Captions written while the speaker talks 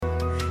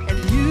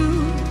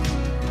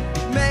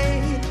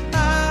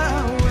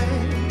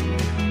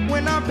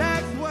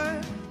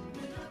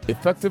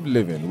Effective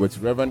Living with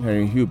Reverend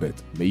Henry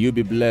Hubert. May you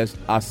be blessed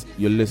as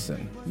you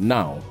listen.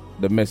 Now,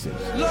 the message.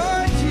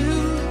 Lord, you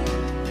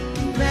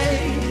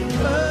made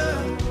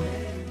a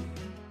way.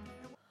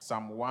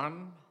 Psalm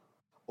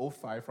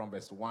 105 from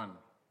verse 1.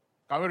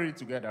 Can we read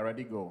together?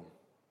 Ready, go.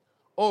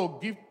 Oh,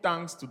 give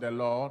thanks to the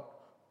Lord,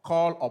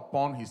 call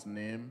upon his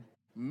name,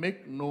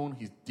 make known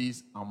his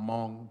deeds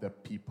among the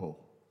people.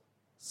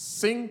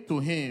 Sing to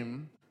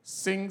him,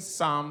 sing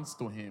psalms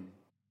to him.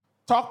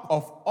 Talk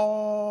of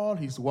all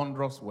his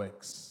wondrous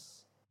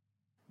works.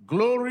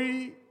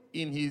 Glory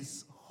in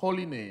his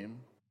holy name.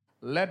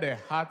 Let the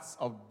hearts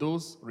of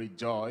those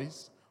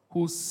rejoice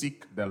who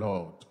seek the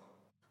Lord.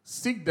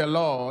 Seek the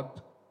Lord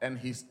and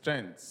his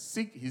strength.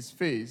 Seek his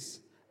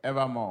face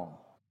evermore.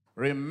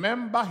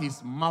 Remember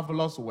his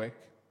marvelous work,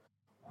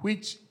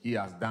 which he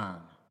has done,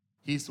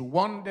 his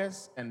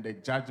wonders and the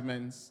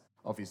judgments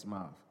of his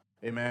mouth.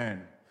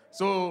 Amen.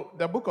 So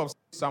the book of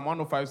Psalm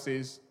 105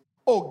 says,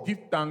 oh, give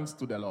thanks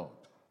to the Lord.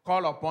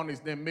 Call upon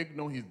his name, make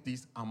known his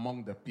deeds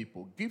among the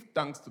people. Give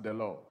thanks to the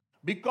Lord,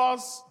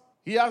 because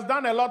he has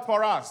done a lot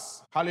for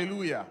us.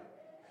 Hallelujah.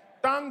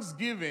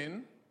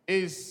 Thanksgiving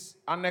is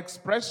an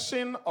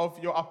expression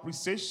of your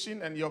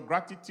appreciation and your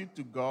gratitude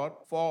to God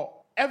for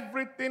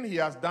everything he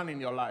has done in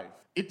your life.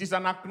 It is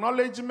an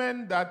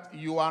acknowledgement that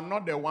you are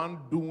not the one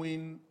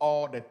doing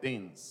all the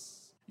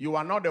things. You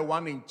are not the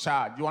one in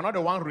charge. You are not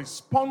the one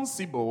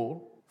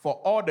responsible for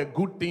all the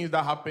good things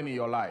that happen in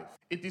your life.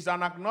 It is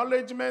an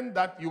acknowledgement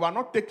that you are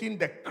not taking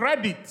the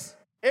credit.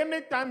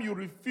 Anytime you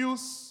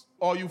refuse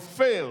or you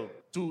fail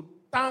to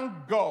thank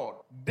God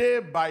day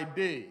by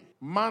day,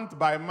 month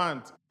by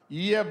month,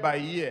 year by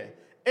year,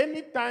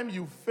 anytime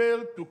you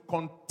fail to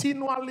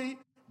continually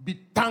be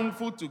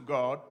thankful to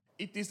God,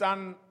 it is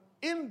an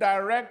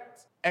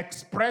indirect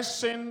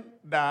expression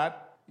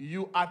that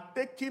you are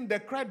taking the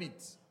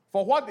credit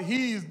for what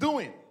he is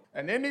doing.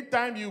 And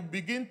anytime you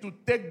begin to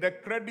take the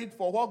credit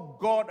for what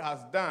God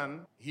has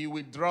done, he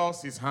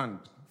withdraws his hand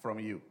from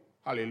you.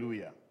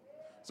 Hallelujah.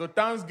 So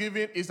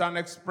thanksgiving is an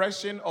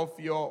expression of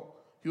your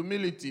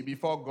humility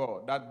before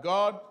God. That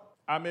God,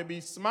 I may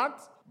be smart,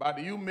 but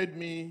you made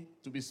me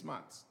to be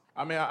smart.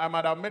 I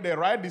might have made the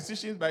right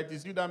decisions, but it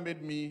is you that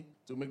made me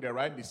to make the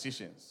right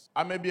decisions.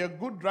 I may be a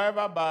good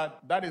driver, but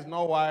that is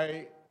not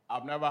why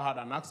I've never had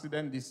an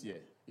accident this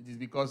year. It is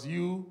because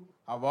you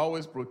have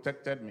always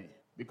protected me.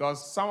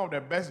 Because some of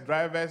the best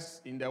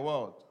drivers in the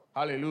world,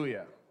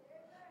 hallelujah.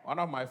 One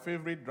of my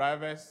favorite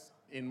drivers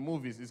in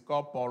movies is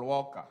called Paul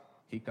Walker.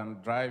 He can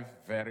drive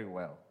very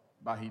well,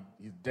 but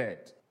he's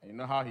dead. And you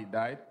know how he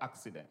died?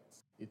 Accident.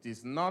 It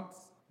is not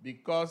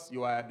because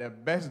you are the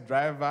best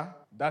driver,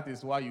 that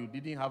is why you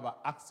didn't have an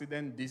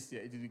accident this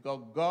year. It is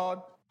because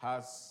God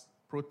has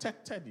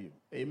protected you.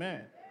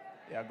 Amen.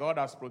 Yeah, God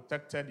has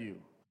protected you.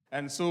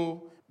 And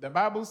so the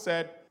Bible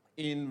said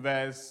in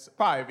verse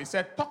 5, it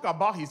said, talk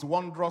about his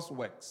wondrous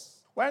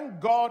works. When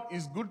God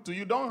is good to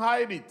you, don't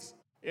hide it.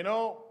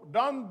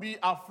 Don't be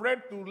afraid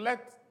to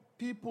let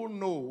people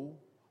know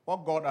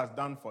what God has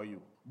done for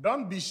you.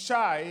 Don't be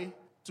shy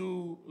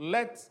to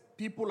let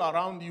people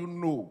around you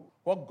know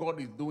what God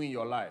is doing in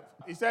your life.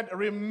 He said,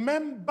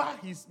 remember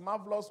his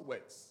marvelous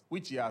works,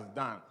 which he has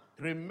done.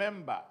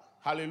 Remember.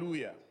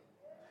 Hallelujah.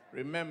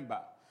 Remember.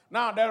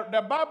 Now,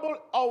 the Bible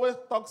always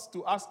talks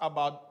to us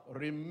about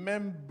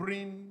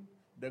remembering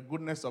the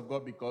goodness of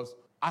God, because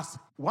as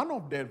one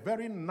of the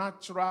very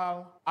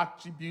natural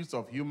attributes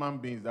of human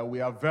beings, that we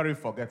are very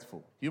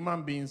forgetful.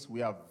 Human beings,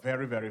 we are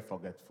very, very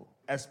forgetful,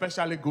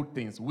 especially good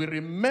things. We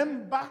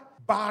remember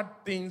bad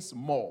things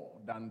more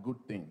than good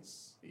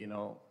things.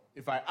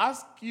 If I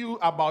ask you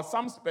about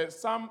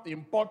some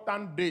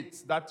important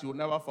dates that you'll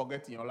never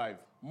forget in your life,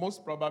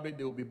 most probably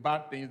there will be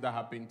bad things that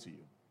happened to you.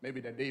 Maybe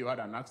the day you had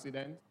an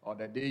accident, or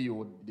the day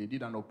they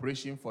did an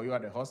operation for you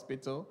at the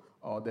hospital,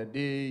 or the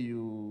day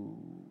you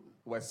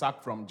were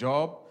sacked from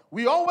job.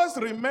 We always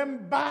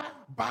remember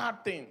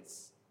bad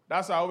things.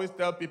 That's why I always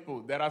tell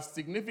people, there are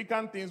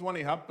significant things when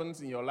it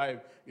happens in your life.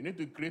 You need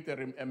to create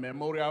a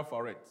memorial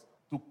for it,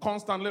 to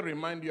constantly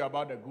remind you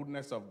about the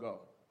goodness of God.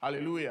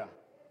 Hallelujah.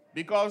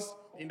 Because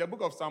in the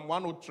book of Psalm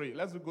 103,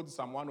 let's go to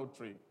Psalm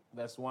 103,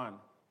 verse 1.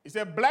 It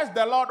said, bless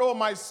the Lord, O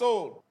my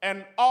soul,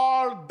 and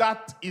all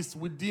that is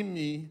within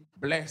me,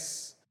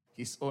 bless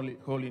his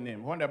holy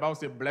name. When the Bible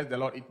says bless the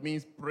Lord, it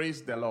means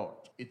praise the Lord.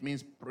 It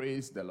means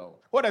praise the Lord.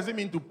 What does it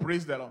mean to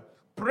praise the Lord?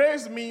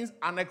 Praise means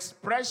an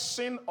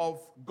expression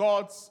of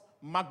God's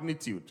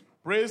magnitude.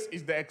 Praise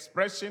is the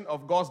expression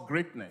of God's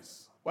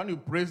greatness. When you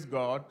praise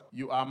God,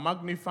 you are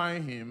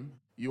magnifying him.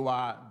 You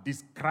are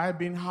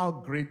describing how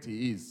great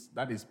he is.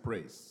 That is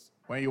praise.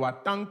 When you are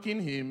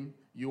thanking him,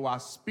 you are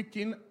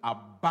speaking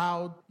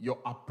about your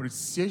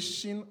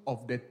appreciation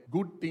of the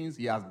good things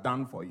he has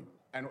done for you.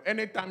 And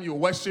anytime you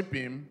worship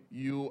him,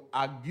 you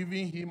are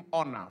giving him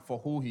honor for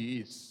who he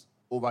is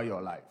over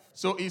your life.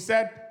 So he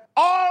said,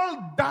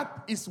 all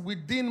that is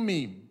within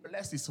me,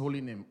 bless his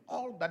holy name.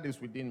 All that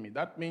is within me.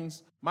 That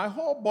means my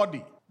whole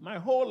body, my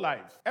whole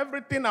life,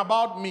 everything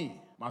about me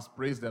must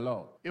praise the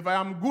Lord. If I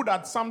am good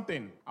at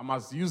something, I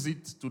must use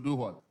it to do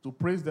what? To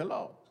praise the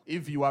Lord.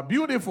 If you are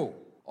beautiful,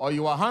 or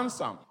you are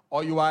handsome,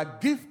 or you are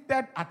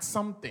gifted at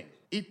something,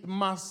 it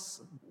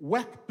must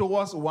work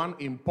towards one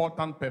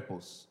important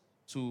purpose: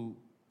 to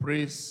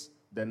praise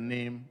the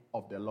name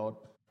of the Lord,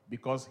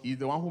 because He's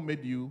the one who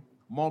made you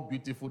more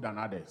beautiful than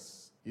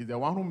others. He's the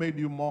one who made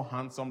you more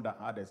handsome than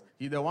others.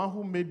 He's the one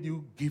who made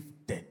you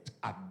gifted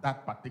at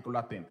that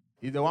particular thing.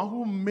 He's the one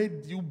who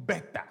made you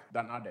better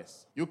than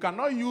others. You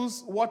cannot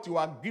use what you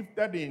are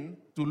gifted in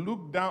to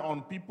look down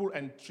on people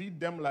and treat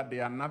them like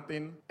they are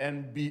nothing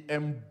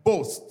and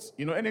boast.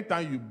 You know,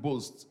 anytime you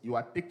boast, you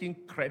are taking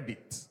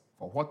credit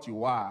for what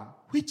you are,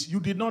 which you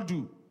did not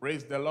do.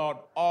 Praise the Lord.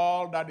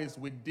 All that is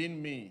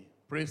within me,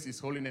 praise His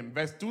holy name.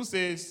 Verse 2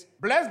 says,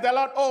 bless the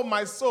Lord, O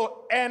my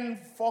soul, and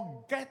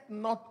forget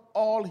not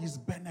all His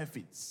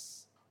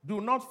benefits.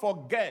 Do not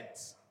forget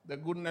the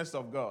goodness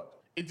of God.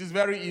 It is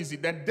very easy.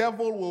 The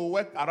devil will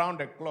work around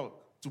the clock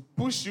to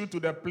push you to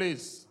the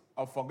place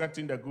of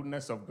forgetting the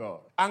goodness of God.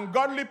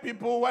 Ungodly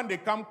people, when they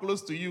come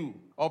close to you,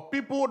 or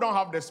people who don't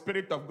have the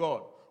Spirit of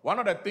God, one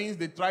of the things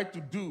they try to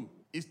do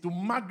is to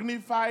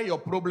magnify your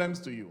problems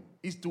to you,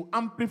 is to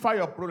amplify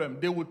your problem.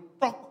 They will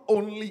talk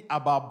only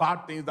about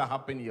bad things that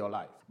happen in your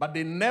life, but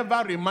they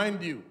never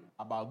remind you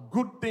about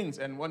good things.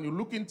 And when you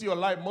look into your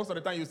life, most of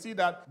the time you see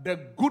that the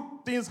good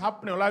things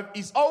happening in your life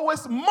is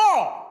always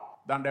more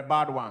than the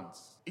bad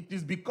ones. It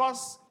is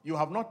because you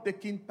have not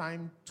taken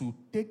time to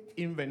take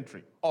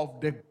inventory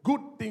of the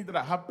good things that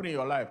are happening in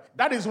your life.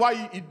 That is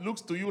why it looks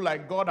to you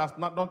like God has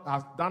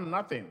done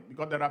nothing.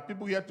 Because there are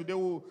people here today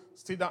who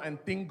sit down and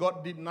think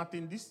God did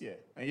nothing this year,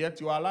 and yet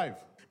you are alive.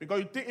 Because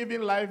you think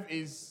even life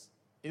is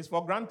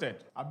for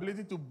granted.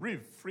 Ability to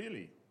breathe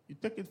freely, you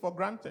take it for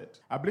granted.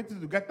 Ability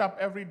to get up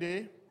every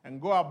day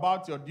and go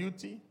about your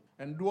duty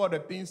and do all the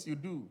things you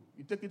do,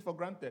 you take it for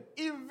granted.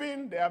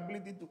 Even the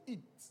ability to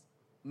eat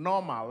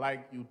normal,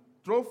 like you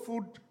throw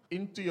food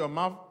into your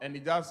mouth and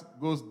it just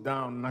goes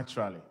down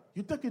naturally.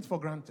 You take it for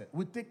granted.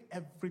 We take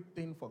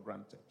everything for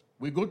granted.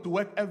 We go to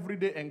work every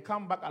day and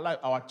come back alive.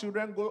 Our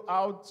children go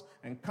out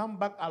and come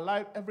back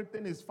alive.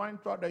 Everything is fine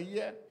throughout the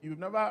year. You've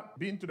never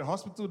been to the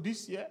hospital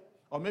this year,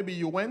 or maybe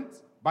you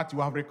went, but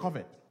you have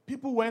recovered.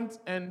 People went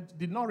and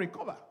did not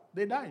recover.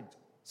 They died.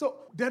 So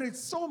there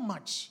is so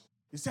much.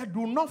 He said,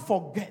 do not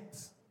forget.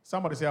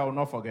 Somebody say, I will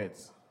not forget.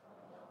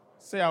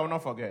 Say, I will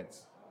not forget.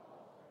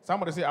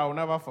 Somebody say, I will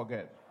never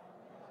forget.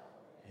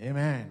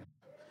 Amen.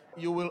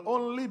 You will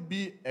only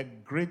be a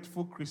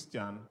grateful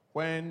Christian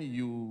when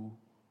you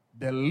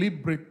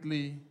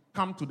deliberately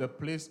come to the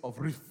place of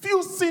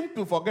refusing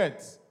to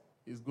forget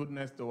His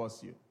goodness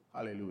towards you.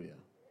 Hallelujah.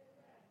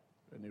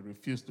 When you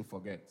refuse to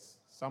forget.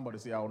 Somebody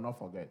say, I will not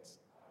forget.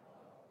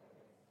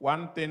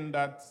 One thing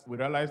that we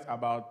realize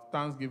about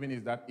Thanksgiving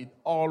is that it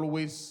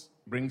always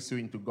brings you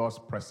into God's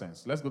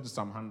presence. Let's go to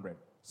Psalm 100.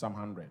 Psalm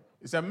 100.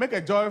 It said, make a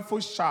joyful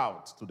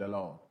shout to the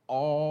Lord,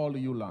 all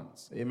you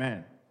lands.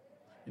 Amen.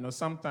 You know,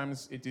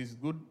 sometimes it is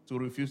good to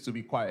refuse to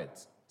be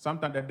quiet.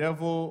 Sometimes the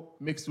devil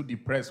makes you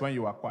depressed when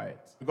you are quiet.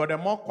 Because the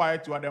more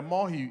quiet you are, the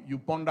more you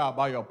ponder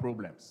about your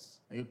problems.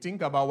 And you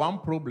think about one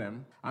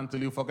problem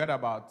until you forget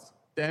about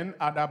 10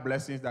 other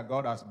blessings that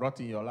God has brought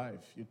in your life.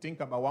 You think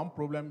about one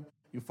problem,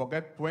 you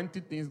forget 20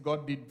 things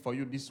God did for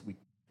you this week.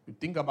 You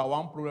think about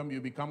one problem,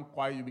 you become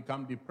quiet, you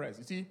become depressed.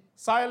 You see,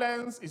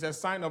 silence is a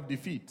sign of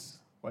defeat.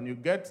 When you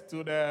get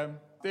to the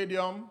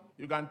stadium,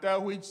 you can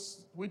tell which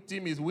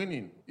team is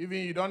winning. Even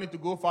you don't need to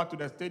go far to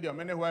the stadium.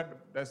 Anywhere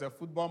there's a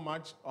football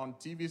match on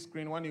TV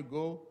screen, when you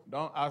go,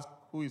 don't ask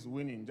who is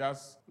winning.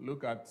 Just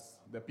look at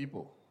the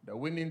people. The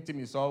winning team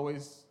is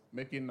always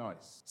making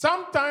noise.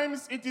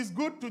 Sometimes it is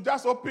good to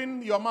just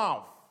open your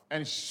mouth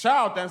and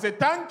shout and say,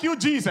 thank you,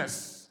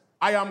 Jesus.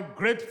 I am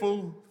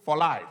grateful for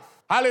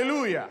life.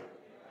 Hallelujah.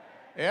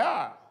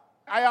 Yeah.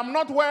 I am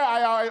not where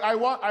I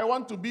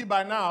want to be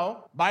by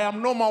now, but I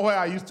am no more where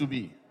I used to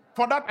be.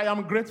 For that, I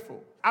am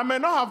grateful. I may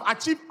not have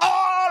achieved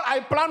all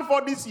I planned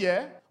for this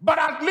year, but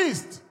at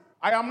least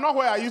I am not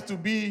where I used to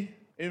be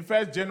in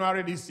 1st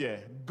January this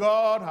year.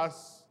 God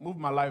has moved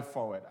my life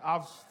forward.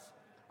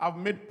 I've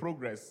made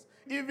progress.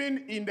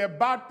 Even in the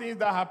bad things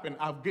that happen,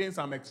 I've gained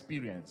some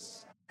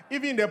experience.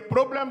 Even the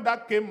problem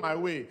that came my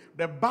way,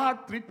 the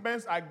bad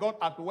treatments I got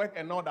at work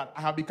and all that,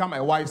 I have become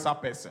a wiser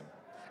person.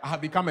 I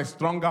have become a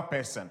stronger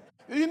person.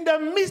 In the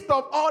midst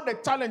of all the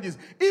challenges,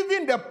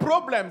 even the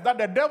problems that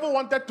the devil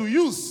wanted to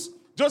use,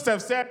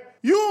 Joseph said,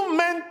 you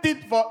meant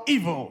it for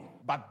evil,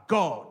 but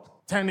God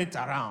turned it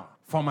around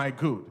for my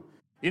good.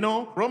 You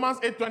know, Romans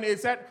 8:28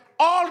 said,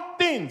 all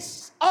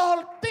things,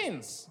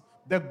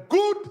 the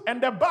good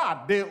and the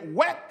bad, they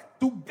work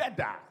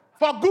together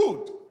for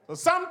good. So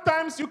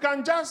sometimes you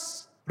can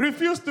just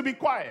refuse to be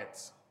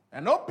quiet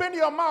and open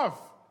your mouth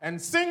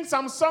and sing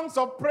some songs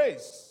of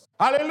praise.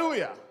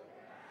 Hallelujah.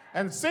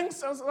 And sing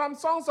some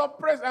songs of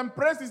praise. And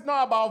praise is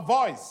not about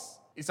voice.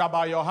 It's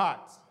about your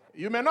heart.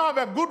 You may not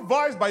have a good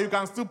voice, but you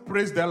can still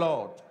praise the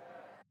Lord.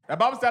 The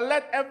Bible says,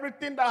 let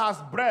everything that has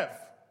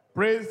breath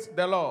praise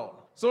the Lord.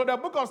 So the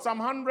book of Psalm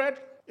 100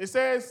 It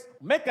says,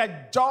 make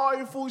a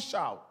joyful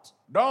shout.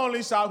 Don't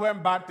only shout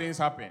when bad things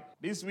happen.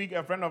 This week,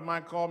 a friend of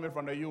mine called me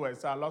from the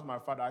US. I lost my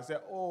father. I said,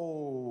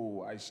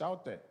 oh, I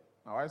shouted.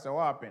 My wife said,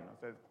 what happened?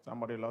 I said,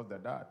 somebody lost their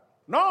dad.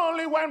 Not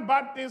only when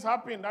bad things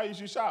happen that you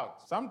should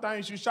shout.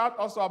 Sometimes you should shout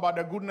also about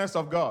the goodness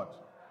of God.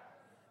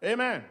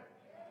 Amen.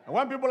 And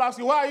when people ask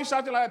you, why are you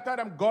shouting like that?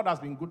 Tell them, God has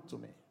been good to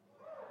me.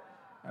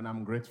 And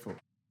I'm grateful.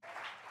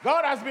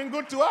 God has been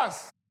good to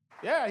us.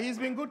 Yeah, he's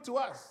been good to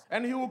us.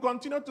 And he will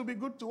continue to be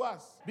good to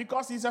us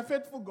because he's a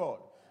faithful God.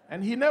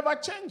 And he never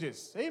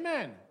changes.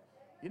 Amen.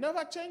 He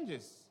never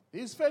changes.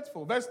 He's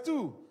faithful. Verse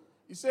 2,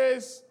 he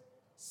says,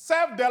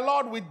 serve the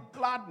Lord with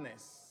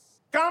gladness.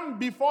 Come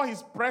before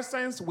his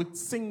presence with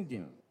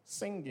singing.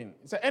 Singing.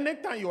 So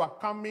anytime you are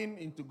coming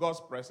into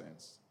God's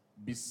presence,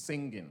 be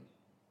singing.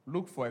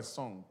 Look for a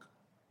song.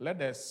 Let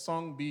the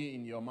song be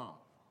in your mouth.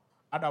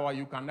 Otherwise,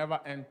 you can never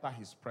enter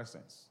his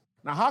presence.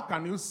 Now, how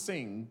can you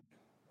sing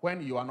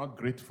when you are not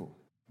grateful?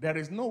 There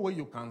is no way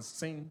you can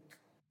sing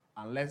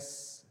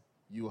unless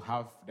you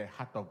have the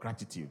heart of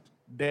gratitude.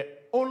 The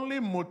only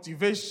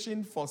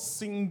motivation for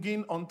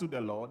singing unto the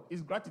Lord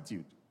is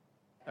gratitude.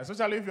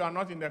 Especially if you are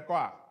not in the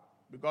choir.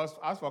 Because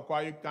as for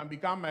choir, you can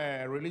become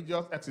a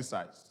religious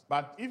exercise.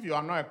 But if you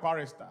are not a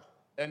chorister,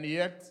 and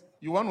yet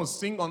you want to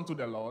sing unto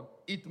the Lord,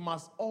 it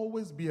must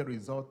always be a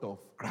result of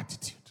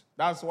gratitude.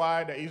 That's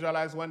why the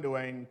Israelites, when they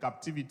were in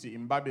captivity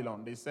in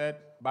Babylon, they said,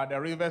 by the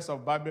rivers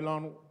of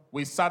Babylon,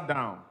 we sat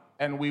down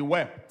and we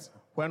wept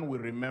when we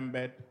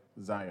remembered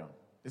Zion.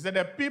 They said,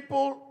 the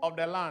people of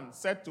the land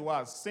said to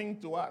us, sing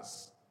to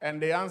us.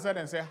 And they answered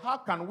and said, how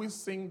can we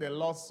sing the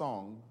Lord's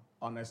song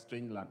on a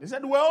strange land? They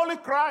said, we're only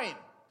crying.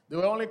 They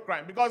were only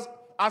crying. Because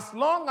as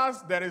long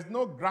as there is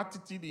no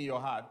gratitude in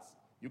your heart,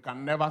 you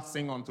can never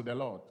sing unto the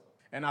Lord.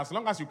 And as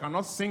long as you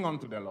cannot sing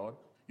unto the Lord,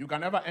 you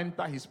can never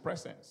enter his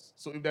presence.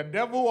 So if the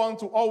devil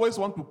always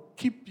want to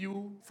keep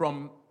you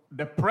from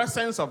the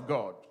presence of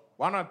God,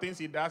 one of the things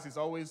he does is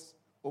always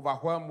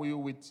overwhelm you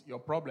with your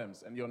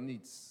problems and your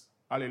needs.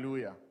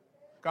 Hallelujah.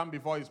 Come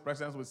before his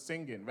presence with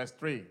singing. Verse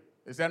 3.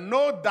 He said,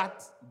 know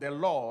that the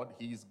Lord,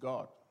 he is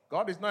God.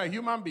 God is not a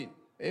human being.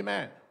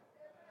 Amen.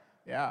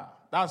 Yeah.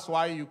 That's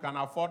why you can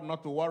afford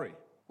not to worry.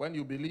 When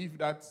you believe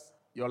that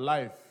your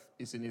life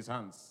is in his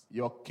hands,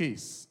 your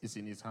case is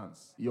in his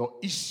hands, your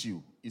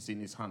issue is in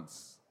his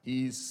hands.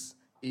 He is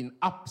in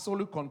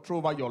absolute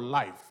control over your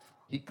life.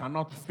 He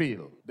cannot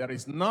fail. There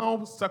is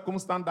no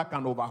circumstance that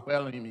can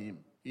overwhelm him.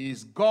 He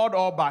is God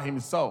all by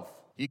himself.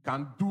 He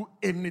can do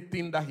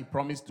anything that he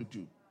promised to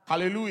do.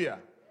 Hallelujah.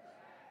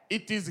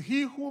 It is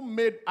he who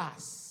made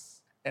us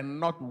and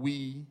not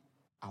we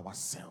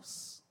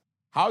ourselves.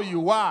 How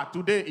you are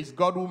today is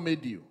God who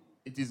made you.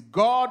 It is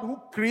God who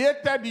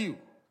created you.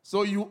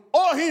 So you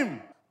owe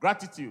him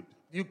gratitude.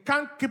 You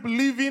can't keep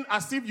living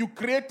as if you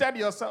created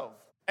yourself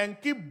and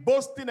keep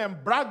boasting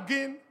and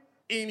bragging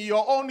in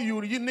your own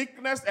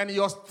uniqueness and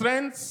your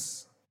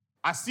strengths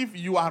as if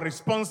you are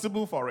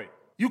responsible for it.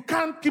 You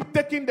can't keep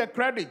taking the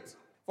credit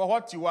for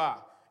what you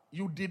are.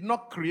 You did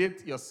not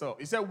create yourself.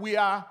 He said, we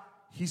are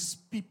his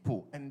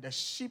people and the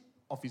sheep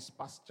of his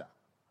pasture.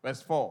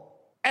 Verse 4.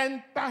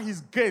 Enter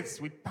his gates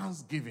with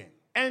thanksgiving.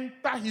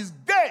 Enter his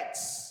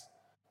gates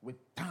with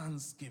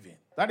thanksgiving.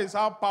 That is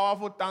how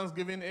powerful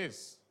thanksgiving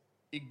is.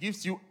 It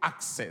gives you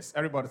access.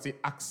 Everybody say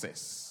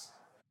access.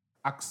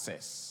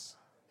 Access.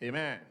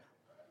 Amen.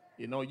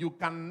 You know, you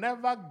can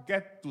never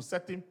get to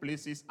certain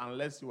places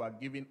unless you are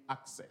given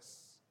access.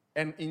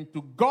 And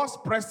into God's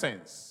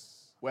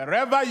presence,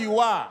 wherever you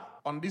are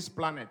on this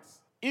planet,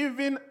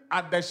 even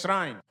at the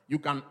shrine, you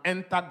can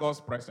enter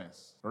God's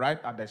presence right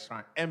at the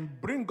shrine and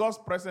bring God's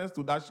presence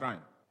to that shrine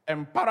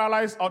and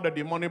paralyze all the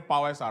demonic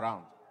powers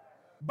around.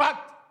 But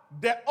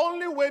the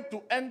only way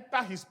to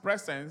enter his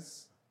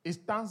presence is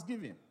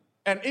thanksgiving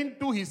and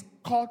into his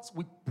courts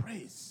with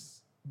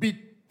praise. Be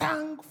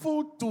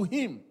thankful to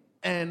him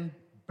and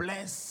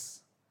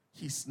bless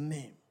his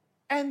name.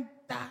 Enter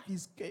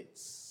his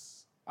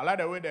gates. I like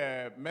the way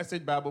the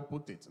Message Bible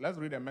put it. Let's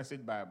read the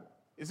Message Bible.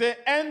 It says,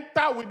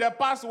 enter with the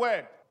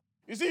password.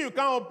 You see, you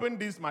can't open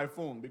this, my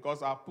phone,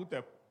 because I put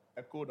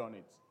a code on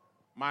it.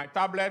 My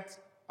tablet,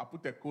 I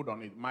put a code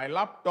on it. My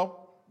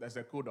laptop, there's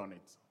a code on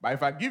it. But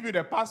if I give you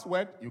the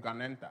password, you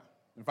can enter.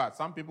 In fact,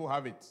 some people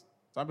have it.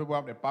 Some people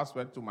have the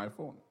password to my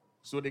phone.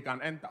 So they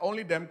can enter.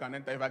 Only them can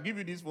enter. If I give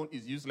you this phone,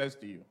 it's useless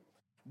to you.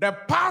 The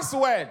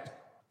password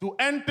to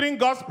entering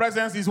God's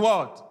presence is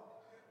what?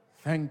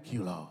 Thank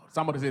you, Lord.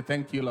 Somebody say,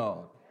 thank you,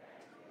 Lord.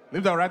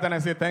 Lift your right hand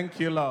and say, thank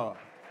you, Lord.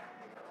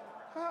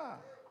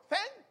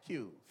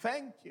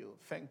 Thank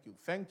you.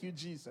 Thank you,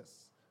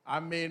 Jesus.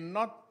 I may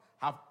not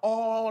have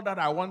all that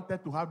I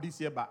wanted to have this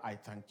year, but I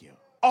thank you.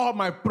 All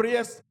my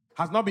prayers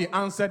has not been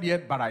answered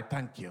yet, but I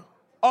thank you.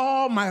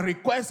 All my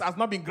requests has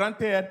not been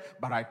granted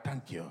yet, but I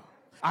thank you.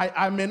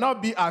 I may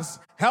not be as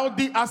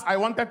healthy as I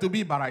wanted to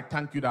be, but I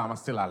thank you that I'm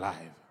still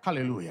alive.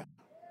 Hallelujah.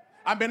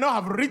 I may not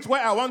have reached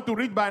where I want to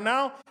reach by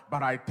now,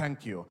 but I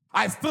thank you.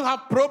 I still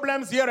have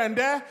problems here and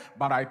there,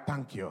 but I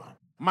thank you.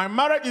 My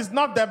marriage is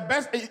not the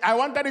best I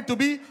wanted it to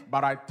be,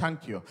 but I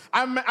thank you.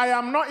 I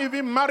am not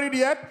even married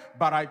yet,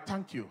 but I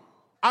thank you.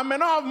 I may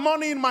not have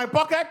money in my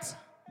pocket,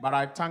 but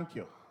I thank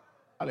you.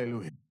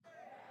 Hallelujah.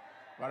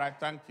 But I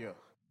thank you.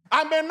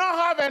 I may not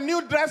have a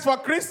new dress for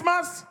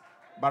Christmas,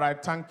 but I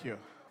thank you.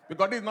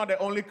 Because this is not the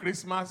only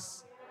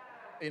Christmas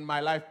in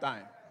my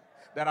lifetime.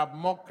 There are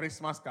more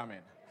Christmas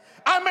coming.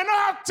 I may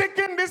not have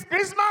chicken this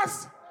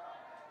Christmas,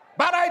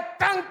 but I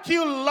thank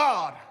you,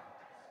 Lord.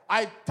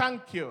 I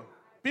thank you.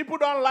 People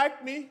don't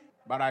like me,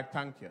 but I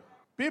thank you.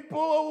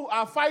 People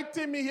are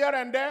fighting me here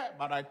and there,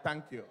 but I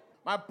thank you.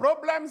 My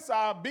problems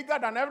are bigger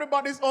than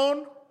everybody's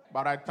own,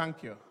 but I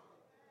thank you.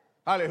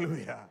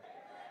 Hallelujah.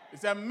 He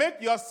said,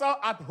 make yourself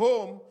at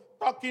home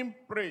talking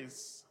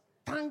praise.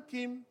 Thank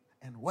him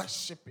and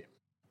worship him.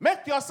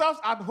 Make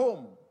yourselves at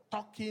home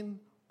talking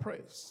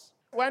praise.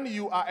 When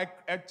you are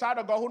a child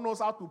of God who knows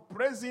how to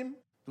praise him,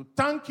 to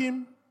thank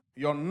him,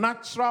 your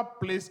natural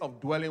place of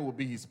dwelling will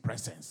be his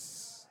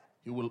presence.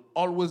 He will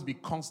always be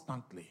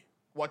constantly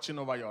watching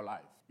over your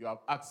life. You have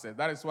access.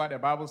 That is why the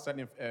Bible said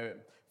in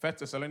 1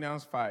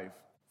 Thessalonians 5.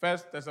 1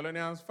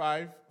 Thessalonians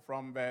 5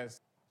 from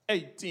verse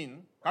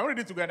 18. Can we read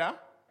it together?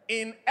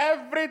 In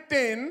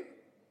everything,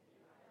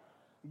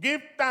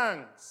 give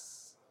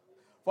thanks.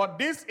 For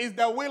this is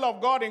the will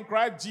of God in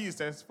Christ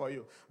Jesus for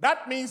you.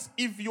 That means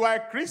if you are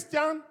a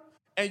Christian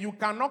and you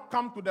cannot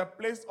come to the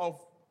place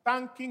of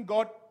thanking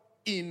God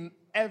in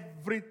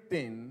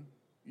everything,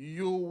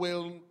 you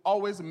will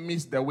always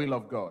miss the will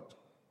of God.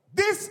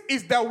 This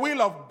is the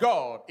will of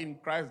God in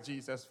Christ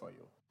Jesus for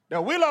you.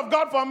 The will of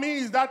God for me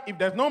is that if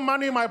there's no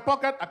money in my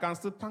pocket, I can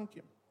still thank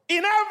him.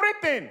 In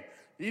everything.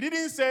 He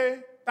didn't say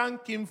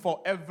thank him for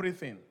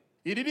everything.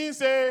 He didn't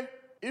say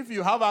if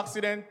you have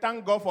accident,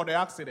 thank God for the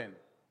accident.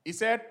 He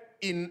said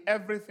in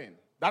everything.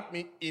 That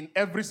means in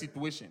every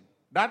situation.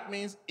 That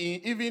means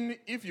even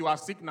if you are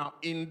sick now,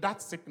 in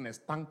that sickness,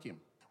 thank him.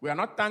 We are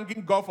not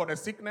thanking God for the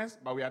sickness,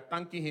 but we are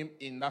thanking him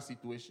in that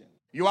situation.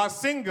 You are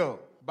single,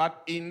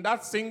 but in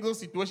that single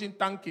situation,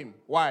 thank him.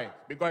 Why?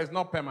 Because it's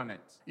not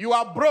permanent. You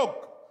are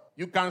broke.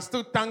 You can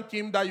still thank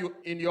him that you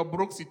in your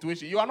broke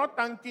situation. You are not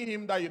thanking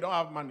him that you don't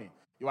have money.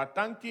 You are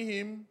thanking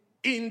him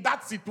in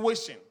that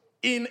situation.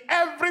 In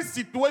every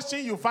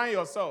situation you find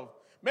yourself.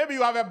 Maybe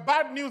you have a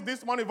bad news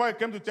this morning before you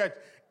came to church.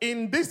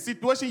 In this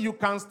situation, you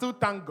can still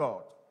thank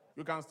God.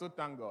 You can still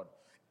thank God.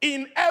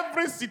 In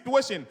every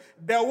situation,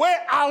 the way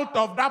out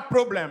of that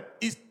problem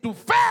is to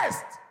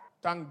first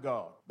thank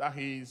God that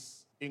he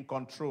is in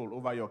control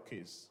over your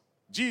case.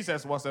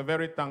 Jesus was a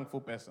very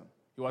thankful person.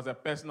 He was a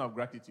person of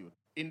gratitude.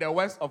 In the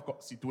worst of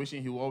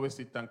situation, he will always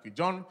say thank you.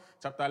 John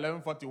chapter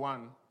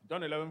 11:41.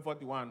 John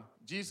 11:41.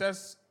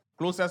 Jesus'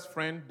 closest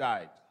friend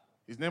died.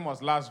 His name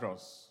was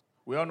Lazarus.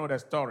 We all know the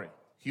story.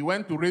 He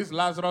went to raise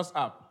Lazarus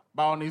up.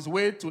 But on his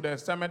way to the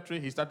cemetery,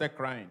 he started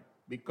crying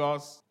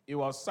because it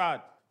was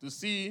sad to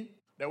see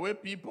the way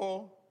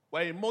people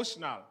were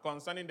emotional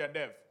concerning the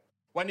death.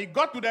 When he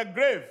got to the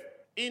grave,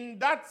 in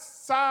that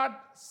sad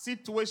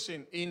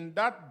situation, in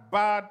that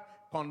bad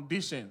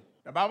condition,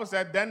 the Bible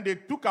said, then they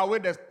took away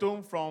the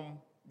stone from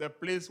the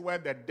place where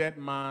the dead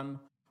man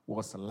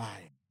was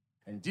lying.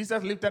 And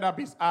Jesus lifted up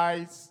his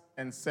eyes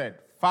and said,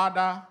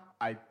 Father,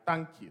 I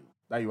thank you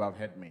that you have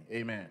heard me.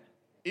 Amen.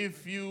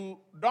 If you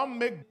don't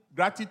make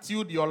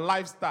gratitude your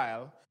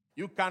lifestyle,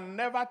 you can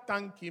never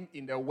thank him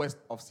in the worst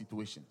of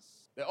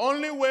situations. The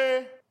only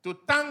way to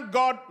thank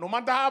God, no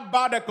matter how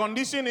bad the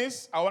condition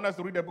is, I want us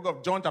to read the book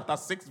of John chapter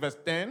 6, verse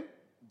 10.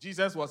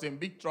 Jesus was in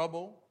big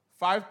trouble.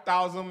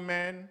 5,000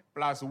 men,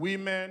 plus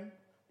women,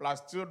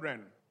 plus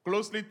children.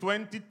 Closely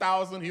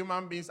 20,000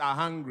 human beings are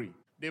hungry.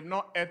 They've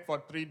not ate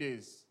for 3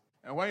 days.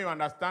 And when you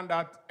understand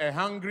that a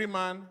hungry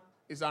man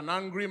is an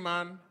angry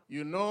man,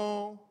 you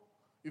know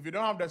if you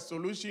don't have the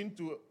solution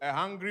to a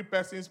hungry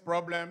person's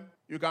problem,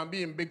 you can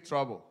be in big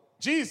trouble.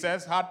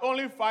 Jesus had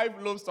only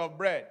 5 loaves of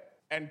bread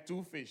and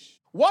 2 fish.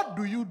 What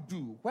do you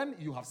do when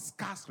you have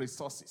scarce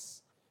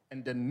resources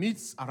and the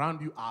needs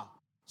around you are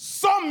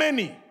so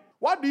many?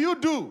 What do you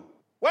do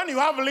when you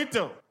have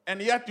little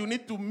and yet you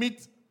need to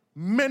meet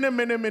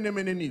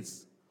many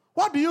needs?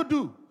 What do you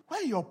do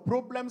when your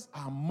problems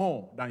are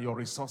more than your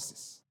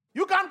resources?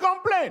 You can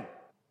complain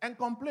and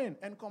complain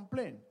and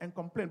complain and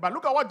complain. But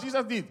look at what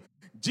Jesus did.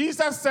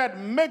 Jesus said,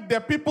 make the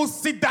people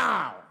sit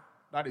down.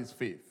 That is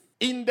faith.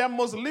 In the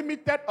most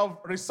limited of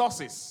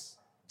resources,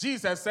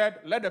 Jesus said,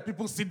 let the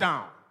people sit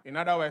down. In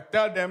other words,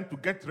 tell them to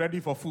get ready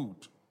for food.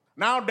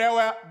 Now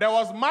there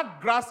was much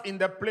grass in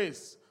the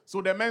place.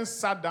 So the men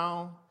sat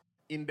down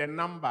in the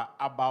number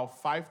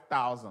about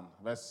 5,000.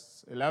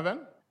 Verse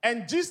 11.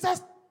 And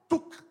Jesus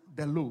took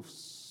the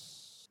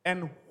loaves.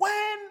 And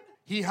when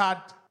he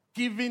had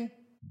given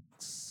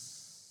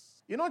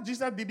thanks, you know,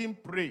 Jesus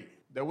didn't pray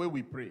the way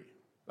we pray.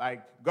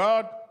 Like,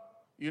 God,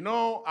 you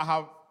know, I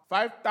have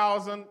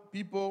 5,000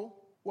 people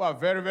who are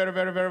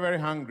very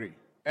hungry.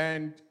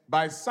 And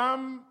by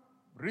some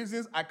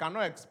reasons I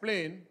cannot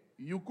explain,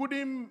 you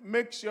couldn't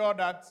make sure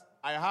that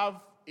I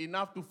have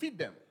enough to feed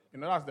them. You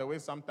know, that's the way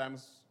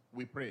sometimes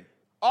we pray.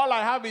 All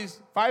I have is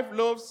 5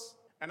 loaves,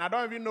 and I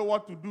don't even know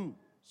what to do.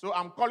 So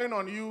I'm calling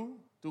on you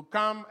to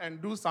come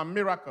and do some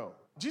miracle.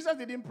 Jesus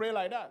didn't pray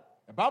like that.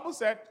 The Bible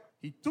said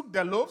he took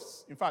the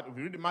loaves. In fact, if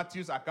you read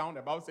Matthew's account,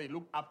 the Bible says he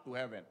looked up to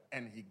heaven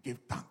and he gave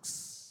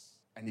thanks.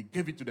 And he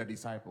gave it to the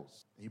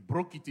disciples. He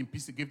broke it in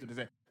pieces, gave it to the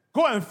disciples.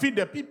 Go and feed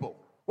the people.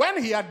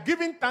 When he had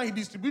given thanks, he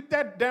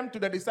distributed them to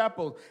the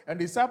disciples, and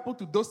the disciples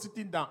to those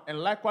sitting down, and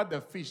likewise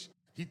the fish.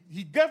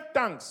 He gave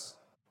thanks.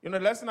 You know,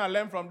 the lesson I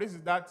learned from this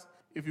is that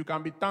if you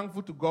can be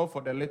thankful to God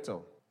for the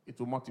little, it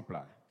will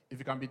multiply. If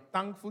you can be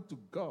thankful to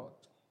God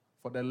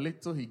for the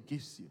little he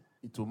gives you,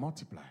 it will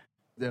multiply.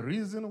 The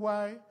reason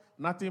why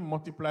nothing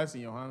multiplies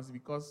in your hands is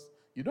because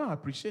you don't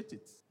appreciate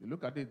it. You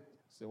look at it,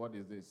 say, what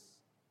is this?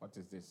 What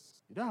is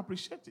this? You don't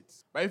appreciate it.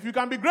 But if you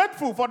can be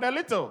grateful for the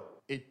little,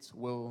 it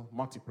will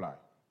multiply.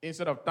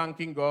 Instead of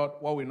thanking God,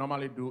 what we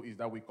normally do is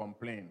that we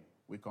complain.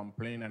 We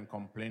complain and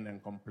complain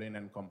and complain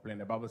and complain.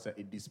 The Bible says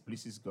it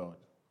displeases God.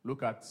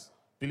 Look at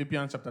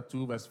Philippians chapter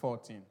 2, verse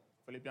 14.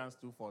 Philippians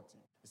 2:14.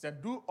 It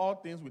said, do all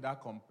things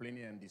without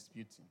complaining and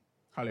disputing.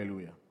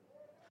 Hallelujah.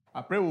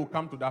 I pray we'll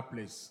come to that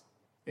place.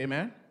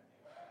 Amen?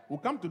 We'll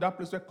come to that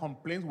place where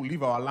complaints will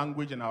leave our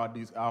language and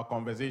our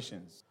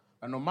conversations.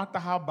 And no matter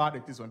how bad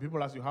it is, when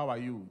people ask you, how are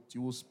you?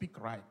 You will speak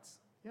right.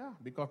 Yeah,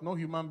 because no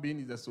human being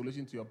is the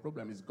solution to your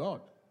problem. It's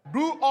God.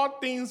 Do all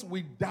things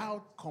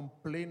without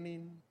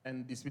complaining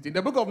and disputing.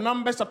 The book of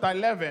Numbers chapter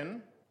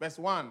 11, verse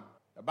 1.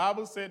 The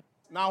Bible said,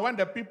 now when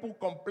the people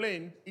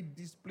complained, it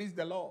displeased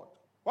the Lord.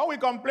 When we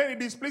complain, it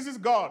displeases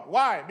God.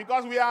 Why?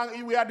 Because we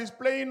are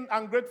displaying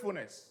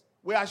ungratefulness.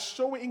 We are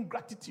showing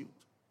ingratitude.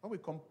 When we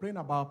complain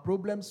about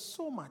problems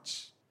so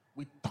much,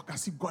 we talk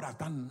as if God has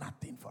done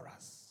nothing for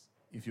us.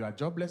 If you are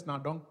jobless now,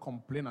 don't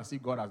complain as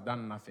if God has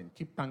done nothing.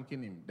 Keep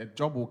thanking him. The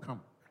job will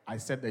come. I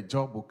said the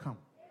job will come.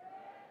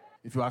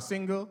 If you are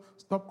single,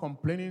 stop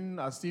complaining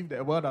as if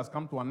the world has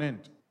come to an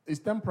end. It's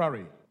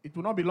temporary. It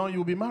will not be long, you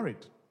will be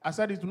married. I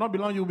said it will not be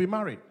long, you will be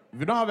married. If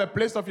you don't have a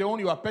place of your own,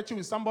 you are perching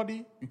with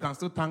somebody, you can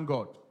still thank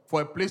God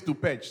for a place to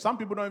perch. Some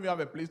people don't even have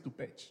a place to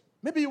perch.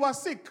 Maybe you are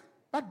sick,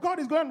 but God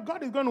is going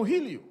to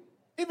heal you.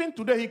 Even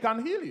today, he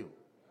can heal you.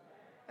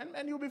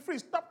 And you'll be free.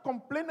 Stop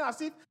complaining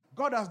as if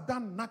God has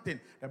done nothing.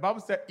 The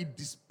Bible said it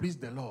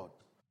displeased the Lord.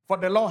 For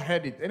the Lord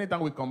heard it.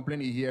 Anytime we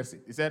complain, he hears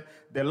it. He said,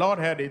 the Lord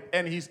heard it,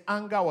 and his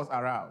anger was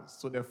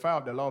aroused. So the fire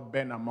of the Lord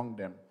burned among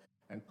them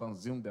and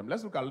consumed them.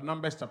 Let's look at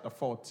Numbers chapter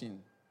 14.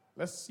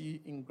 Let's see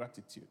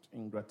ingratitude.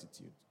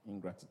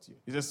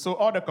 He says, so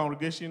all the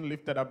congregation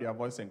lifted up their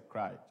voice and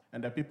cried,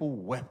 and the people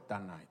wept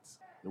that night.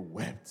 They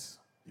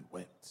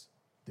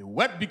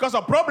wept because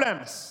of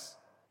problems.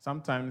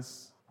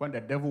 Sometimes when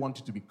the devil wants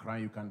you to be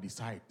crying, you can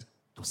decide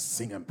to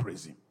sing and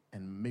praise him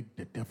and make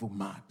the devil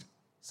mad.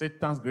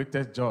 Satan's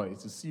greatest joy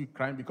is to see you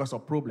crying because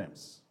of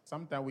problems.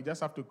 Sometimes we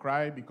just have to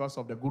cry because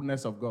of the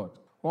goodness of God.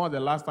 When was the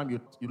last time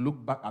you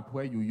look back at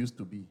where you used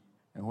to be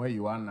and where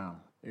you are now?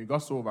 You got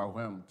so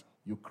overwhelmed.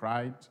 You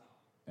cried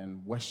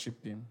and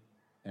worshipped him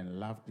and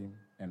loved him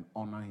and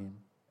honored him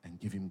and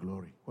give him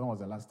glory. When was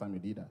the last time you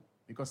did that?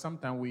 Because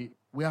sometimes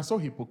we are so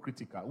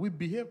hypocritical. We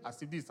behave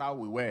as if this is how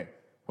we were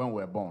when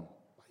we were born.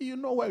 But you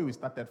know where we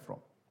started from.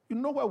 You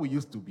know where we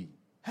used to be.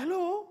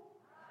 Hello?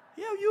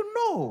 Yeah, you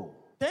know.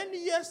 10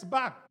 years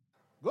back.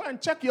 Go and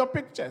check your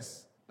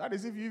pictures. That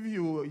is if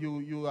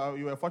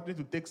you were fortunate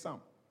to take some.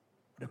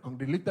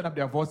 They lifted up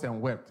their voice and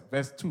wept.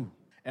 Verse 2.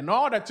 And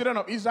all the children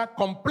of Israel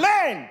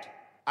complained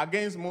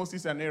against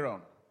Moses and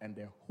Aaron. And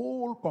the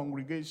whole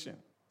congregation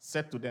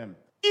said to them,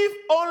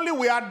 if only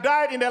we had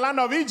died in the land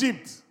of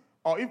Egypt,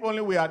 or if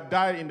only we had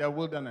died in the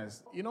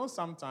wilderness. You know,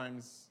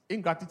 sometimes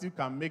ingratitude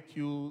can make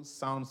you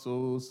sound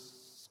so,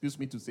 excuse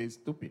me to say,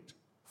 stupid.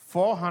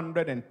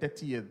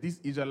 430 years, these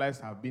Israelites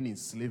have been in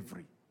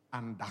slavery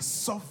and are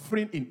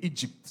suffering in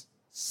Egypt.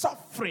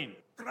 Suffering,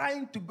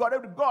 crying to God,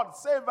 God,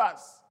 save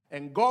us.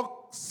 And God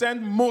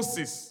sent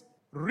Moses.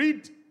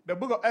 Read the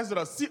book of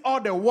Exodus. See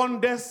all the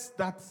wonders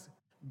that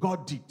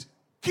God did.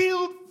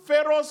 Killed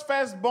Pharaoh's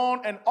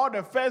firstborn and all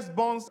the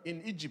firstborns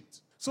in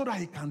Egypt so that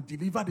he can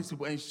deliver these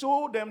people and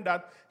show them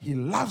that he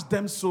loves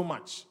them so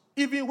much.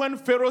 Even when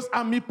Pharaoh's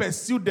army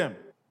pursued them,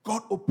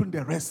 God opened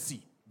the Red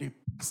Sea. They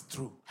passed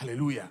through.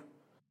 Hallelujah.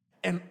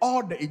 And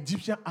all the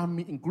Egyptian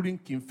army, including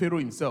King Pharaoh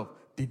himself,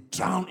 they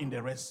drowned in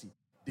the Red Sea.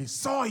 They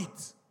saw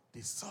it.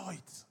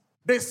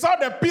 They saw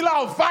the pillar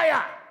of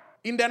fire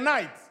in the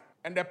night.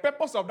 And the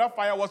purpose of that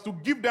fire was to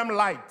give them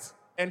light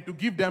and to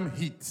give them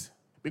heat.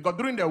 Because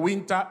during the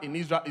winter in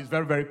Israel, it's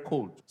very, very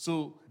cold.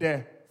 So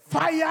the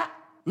fire,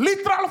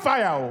 literal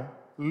fire.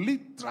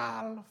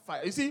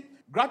 You see,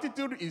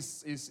 gratitude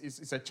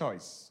is a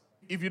choice.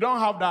 If you don't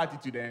have that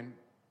attitude, then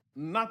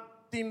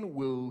nothing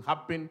will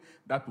happen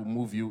that will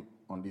move you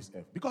on this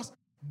earth. Because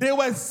they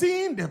were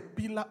seeing the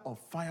pillar of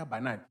fire by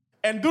night.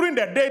 And during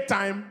the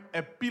daytime,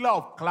 a pillar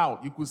of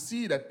cloud. You could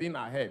see the thing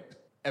ahead.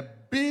 A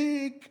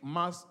big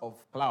mass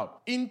of cloud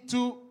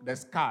into the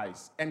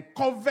skies and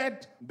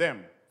covered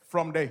them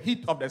from the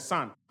heat of the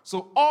sun.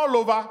 So all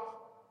over,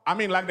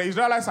 like the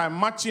Israelites are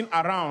marching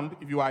around.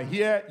 If you are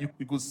here,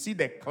 you could see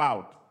the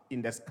cloud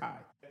in the sky.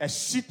 A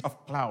sheet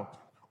of cloud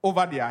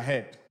over their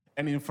head.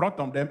 And in front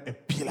of them, a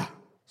pillar.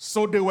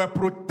 So they were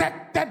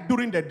protected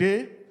during the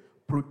day,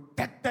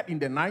 protected in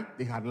the night.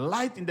 They had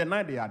light in the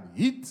night. They had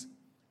heat.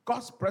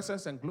 God's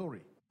presence and glory.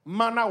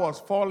 Manna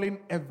was falling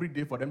every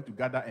day for them to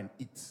gather and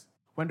eat.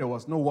 When there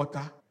was no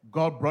water,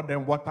 God brought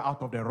them water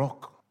out of the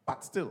rock.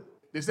 But still,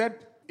 they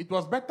said, it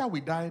was better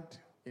we died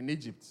in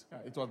Egypt.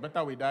 It was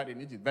better we died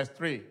in Egypt. Verse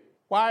 3.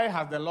 Why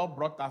has the Lord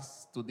brought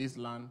us to this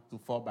land to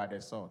fall by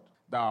the sword,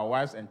 that our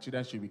wives and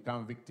children should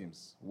become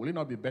victims? Will it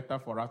not be better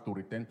for us to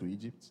return to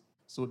Egypt?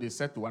 So they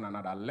said to one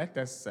another, let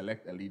us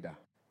select a leader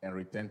and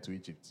return to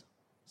Egypt.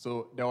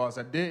 So there was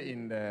a day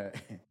in the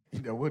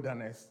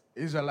wilderness.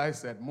 Israelites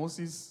said,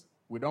 Moses,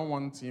 we don't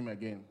want him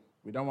again.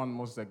 We don't want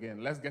Moses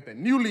again. Let's get a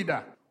new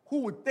leader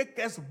who will take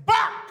us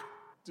back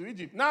to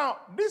Egypt. Now,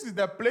 this is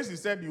the place he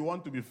said you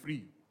want to be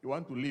free. You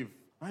want to live.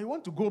 Now you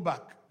want to go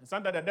back. It's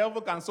not that the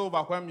devil can so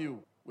overwhelm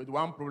you with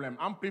one problem.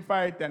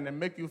 Amplify it and then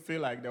make you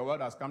feel like the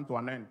world has come to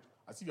an end.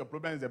 As if your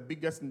problem is the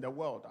biggest in the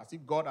world. As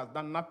if God has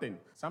done nothing.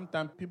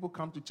 Sometimes people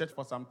come to church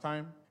for some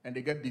time and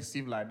they get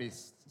deceived like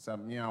this. So, I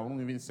won't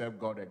even serve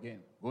God again.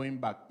 Going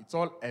back. It's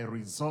all a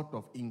result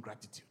of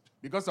ingratitude.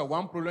 Because of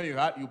one problem you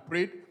had, you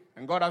prayed,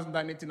 and God hasn't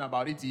done anything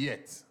about it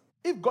yet.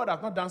 If God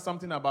has not done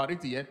something about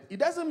it yet, it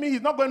doesn't mean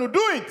he's not going to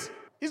do it.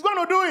 He's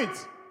going to do it.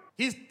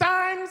 His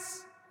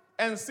times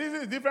and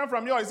seasons is different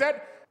from yours. He said,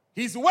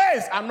 his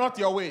ways are not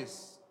your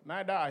ways.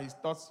 Neither are his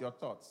thoughts your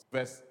thoughts.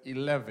 Verse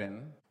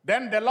 11.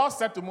 Then the Lord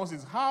said to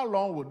Moses, how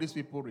long will these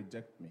people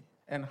reject me?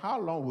 And how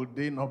long will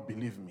they not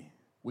believe me?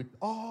 With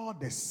all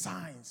the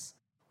signs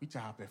which I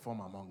have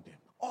performed among them.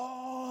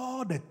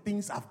 All the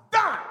things I've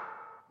done.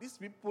 These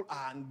people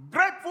are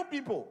ungrateful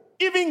people.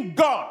 Even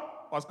God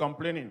was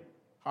complaining.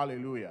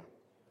 Hallelujah.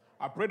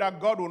 I pray that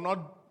God will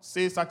not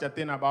say such a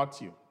thing about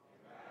you.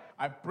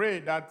 I pray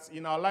that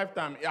in our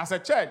lifetime, as a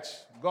church,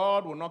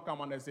 God will not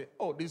come and say,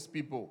 oh, these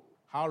people,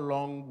 how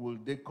long will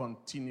they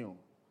continue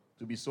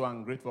to be so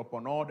ungrateful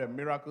upon all the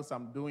miracles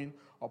I'm doing,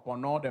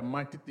 upon all the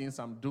mighty things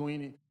I'm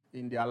doing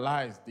in their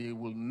lives? They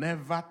will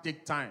never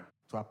take time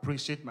to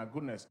appreciate my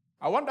goodness.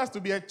 I want us to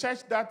be a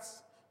church that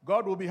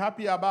God will be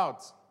happy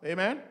about.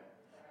 Amen?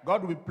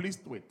 God will be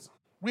pleased with.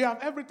 We have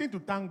everything to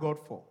thank God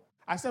for.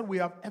 I said we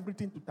have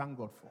everything to thank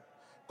God for.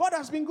 God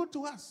has been good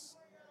to us.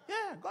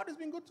 Yeah, God has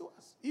been good to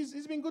us.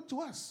 He's been good to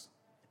us.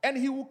 And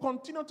he will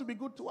continue to be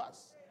good to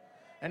us.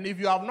 And if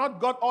you have not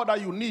got all that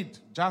you need,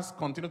 just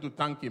continue to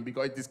thank him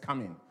because it is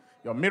coming.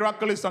 Your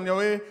miracle is on your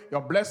way.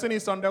 Your blessing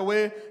is on the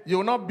way. You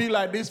will not be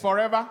like this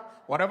forever.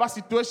 Whatever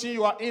situation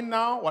you are in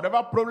now,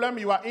 whatever problem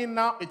you are in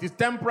now, it is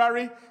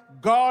temporary.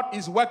 God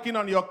is working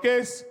on your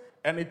case,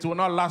 and it will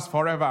not last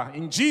forever.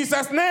 In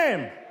Jesus'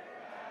 name,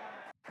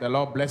 the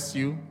Lord bless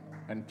you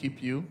and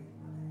keep you.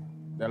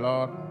 The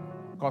Lord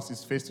cause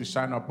his face to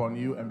shine upon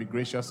you and be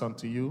gracious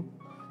unto you.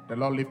 The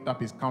Lord lift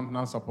up his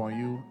countenance upon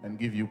you and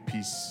give you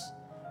peace.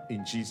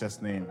 In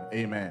Jesus' name,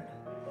 amen.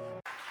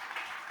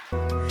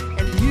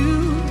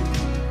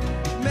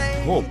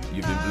 Hope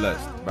you've been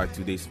blessed by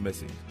today's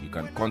message. You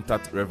can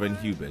contact Reverend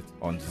Hubert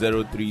on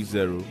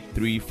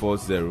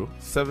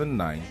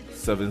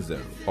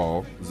 030-340-7970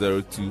 or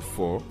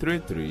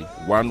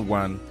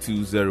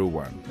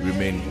 024-33-11201.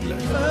 Remain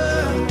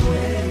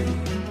blessed.